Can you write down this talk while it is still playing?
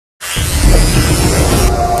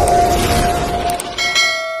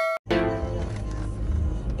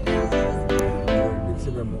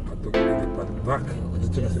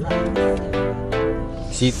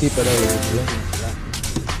City pala yun.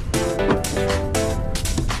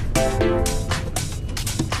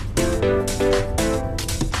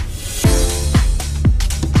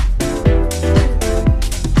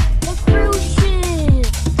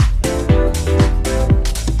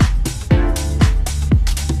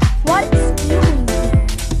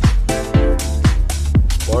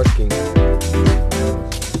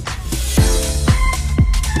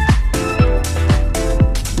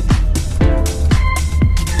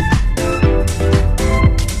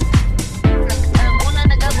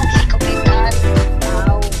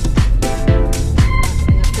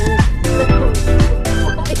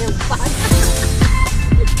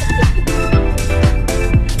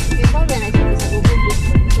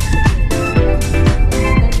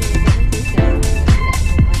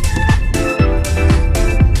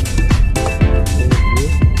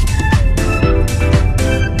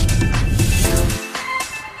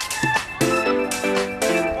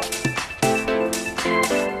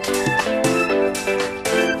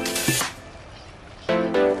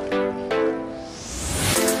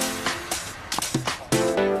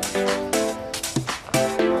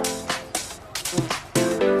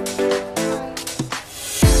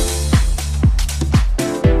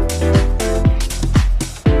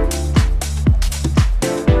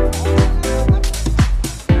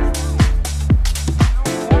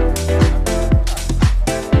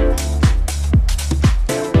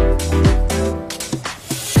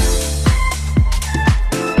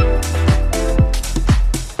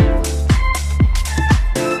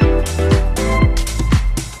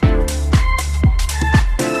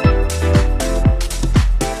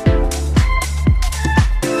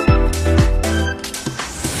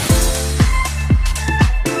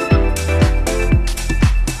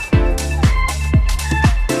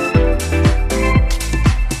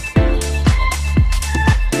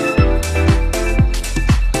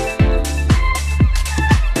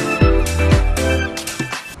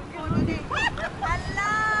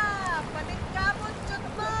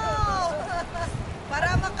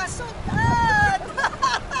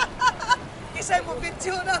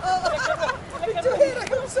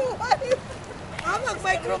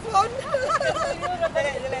 Microphone.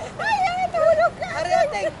 Ay, tulog ka.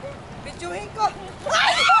 Ariating, bidyuhin ko.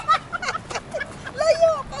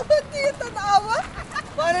 Layo, kamunti yung tanawa.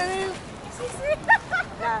 Para rin. Sisi.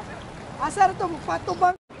 Asar ito,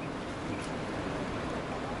 patubang.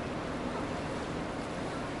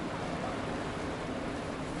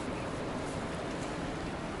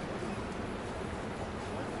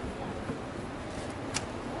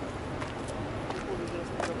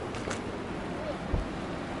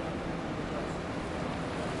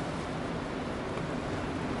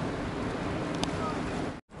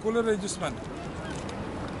 Cooler adjustment.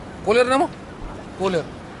 Cooler na mo? Cooler.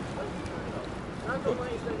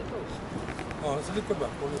 Oh, sa likod ba?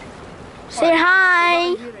 Cooler. Say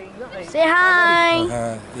hi! Say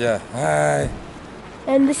hi! Yeah, hi.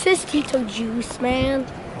 And this is Tito Juice, man.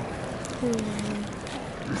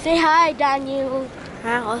 Say hi, Daniel.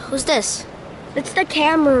 Who's this? It's the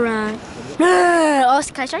camera. Oh,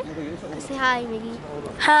 can I try? Say hi, Miggy.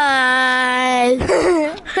 Hi!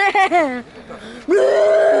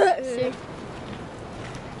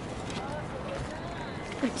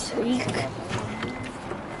 It's weak.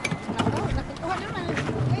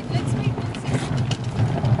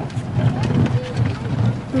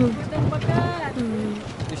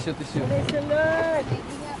 Tissue, tissue.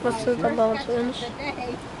 What's the mountains?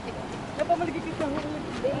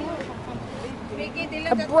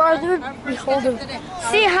 A brother, behold him.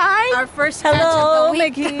 Say hi. Our first hello,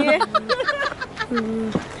 Maggie.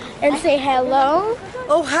 And say hello.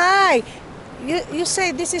 Oh, hi. You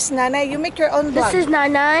say this is Nanay. You make your own vlog. This is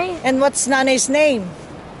Nanay. And what's Nanay's name?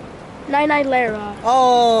 Nanay Lara.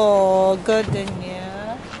 Oh, good then,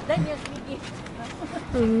 yeah.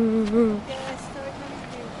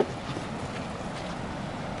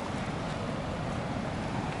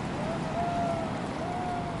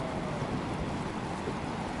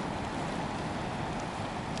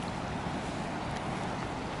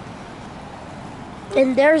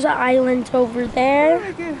 And there's an island over there.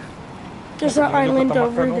 There's an island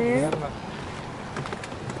over there.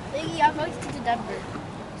 Yeah, I'm going to Denver.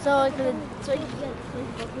 So you can.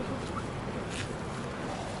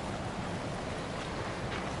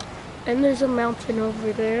 And there's a mountain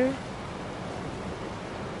over there.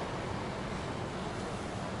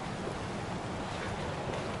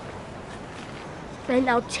 And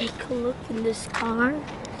I'll take a look in this car.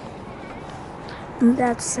 And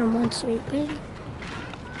that's someone sleeping.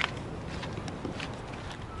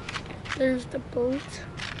 There's the boat.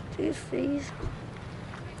 Do you see?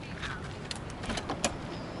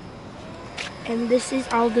 And this is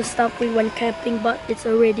all the stuff we went camping, but it's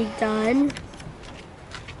already done.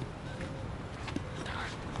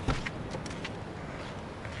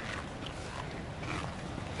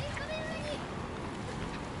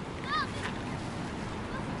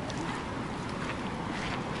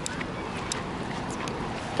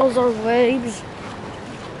 Those are waves.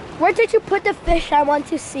 Where did you put the fish? I want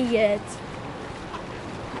to see it.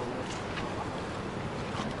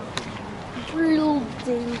 Real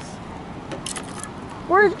things.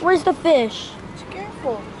 Where's the fish?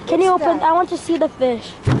 Careful. Can you open? I want to see the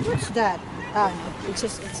fish. What's that? Ah, no. It's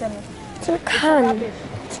a can.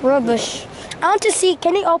 It's rubbish. I want to see.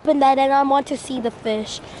 Can you open that? And I want to see the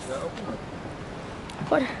fish.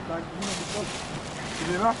 What?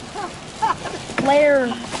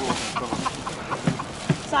 Where?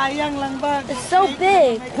 sayang lang ba? It's so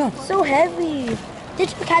big. So heavy. Did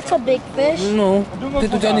you catch a big fish? No.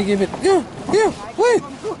 Tito Johnny gave it. Yeah, wait.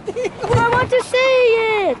 I want to see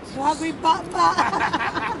it. Grabe bata.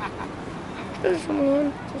 There's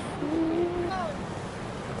one.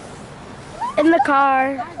 In the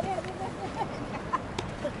car.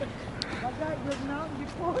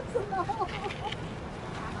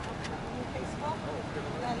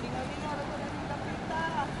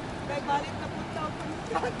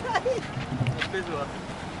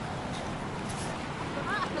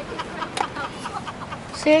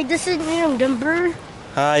 See, this is Neil Denver.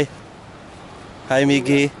 Hi. Hi,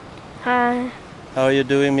 Miggy. Hi. How are you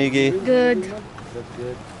doing, Miggy? Good. That's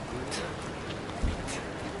good.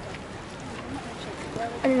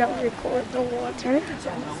 And now record the water.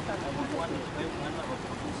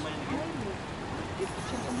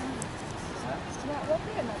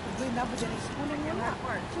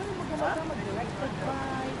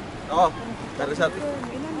 Oh, dari satu.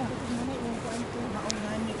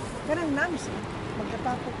 Karang nams,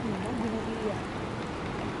 magkatapok mo, binuhiya.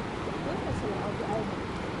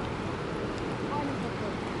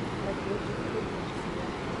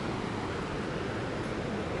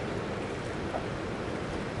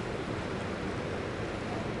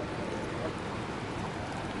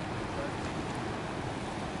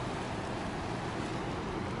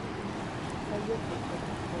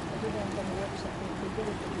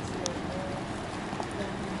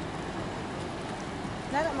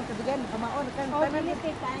 Nala magkadugan, kamaon kan tanan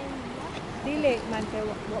dili man kay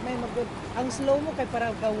wa may magud. Ang slow mo kay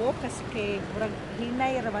para gawo kasi kay murag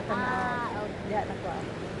hinay ra bata na. Ya na ko.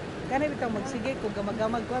 Kana bitaw magsige kung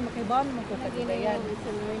gamag-gamag ko makibawon mo ko kagayan.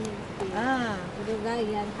 Ah,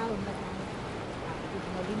 kagayan how ba?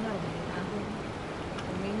 Malinaw ako.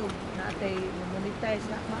 Minug natay monetize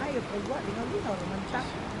na maayo pag wa linaw man ta.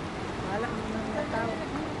 Wala nang mga tao.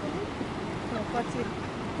 Dapat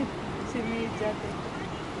si media te.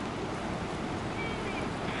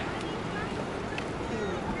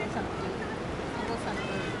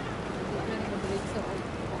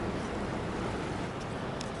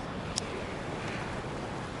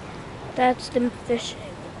 That's them fishing.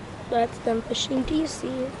 That's them fishing. Do you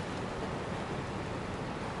see it?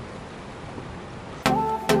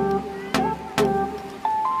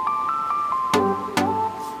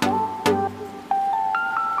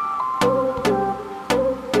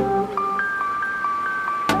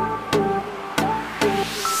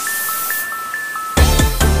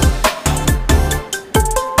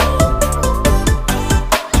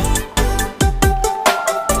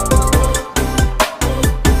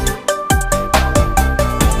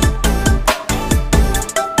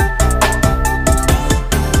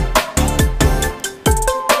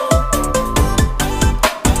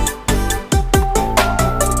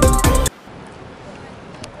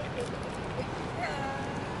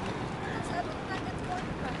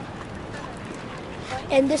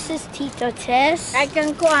 And this is Tita Tess. I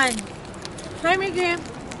can kuan. Hi, Miguel.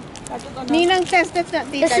 Ninang test, that's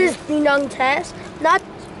not Tita. This is Ninang Tess. Not.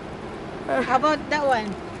 How about that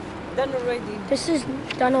one? Done already. This is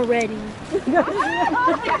done already.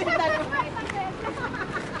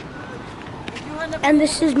 And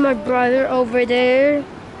this is my brother over there.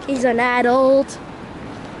 He's an adult.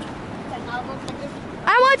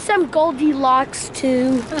 I want some Goldilocks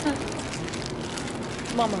too.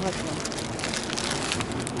 Mama has one.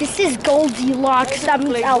 This is Goldilocks. That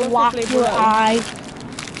means I'll lock your eye.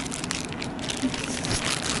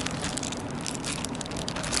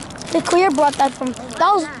 The clear brought that from.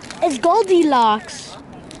 It's Goldilocks.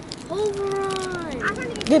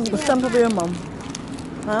 Give some for your mom.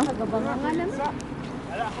 Huh?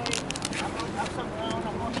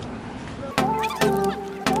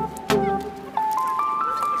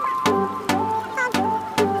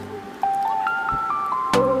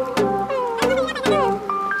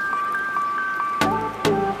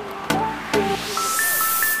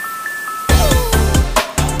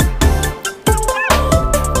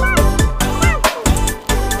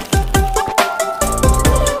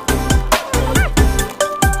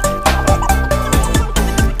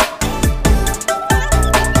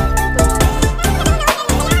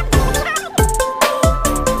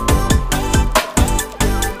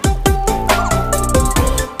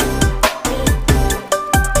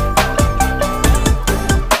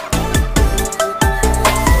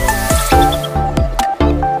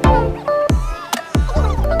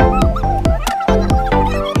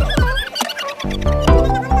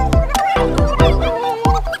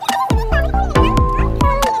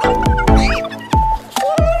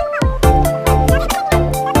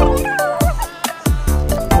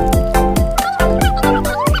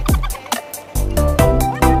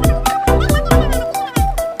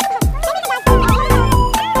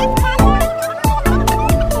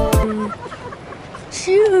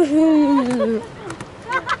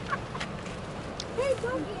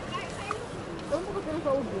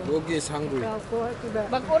 Gogi is hungry.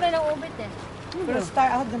 Bagko na ng ubit eh. Pero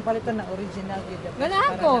star out ng palitan na original yun.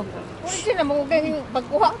 Gana ako. Original mo kay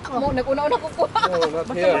pagkuha mo nag-una-una ko kuha. No, not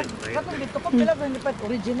here. Katong dito ko pila ba nipat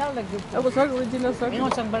original lang yun. Ako sa original sir. Ingon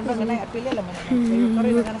sang banda nga na apili lang man. Pero kare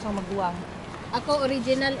na kana sang magduwang. Ako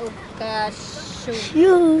original o cashew.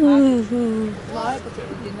 Wala ko sa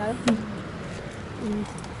original.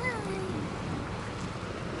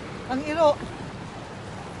 Ang iro.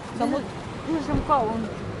 Samot. Ano sa kaon?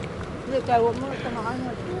 Hindi kaya mo na tamaan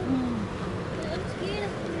mo.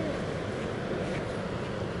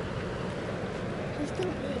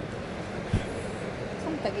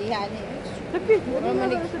 Tagihan eh.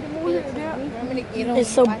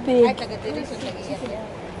 It's so big. Ay, taga-diri sa tagihan.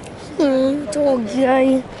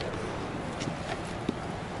 Doggy.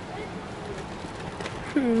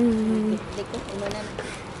 Diko, inunan.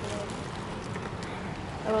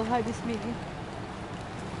 I will hide this meeting.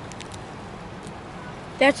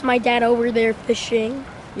 That's my dad over there fishing.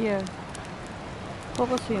 Yeah.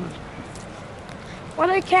 Focus him.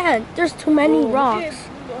 But I can't. There's too many rocks.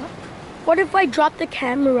 What if I drop the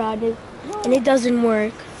camera on it and it doesn't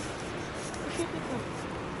work?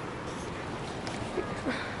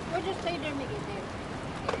 Or just stay there, make it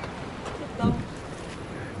there.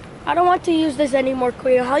 I don't want to use this anymore,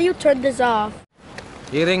 Kuya. How you turn this off?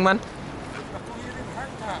 Hearing man?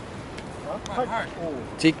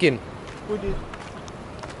 Chicken.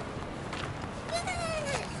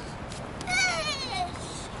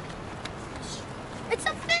 It's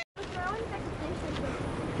a fish.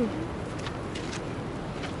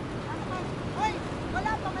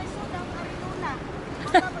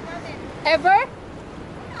 Ever?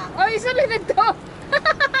 Oh, isa lang na to.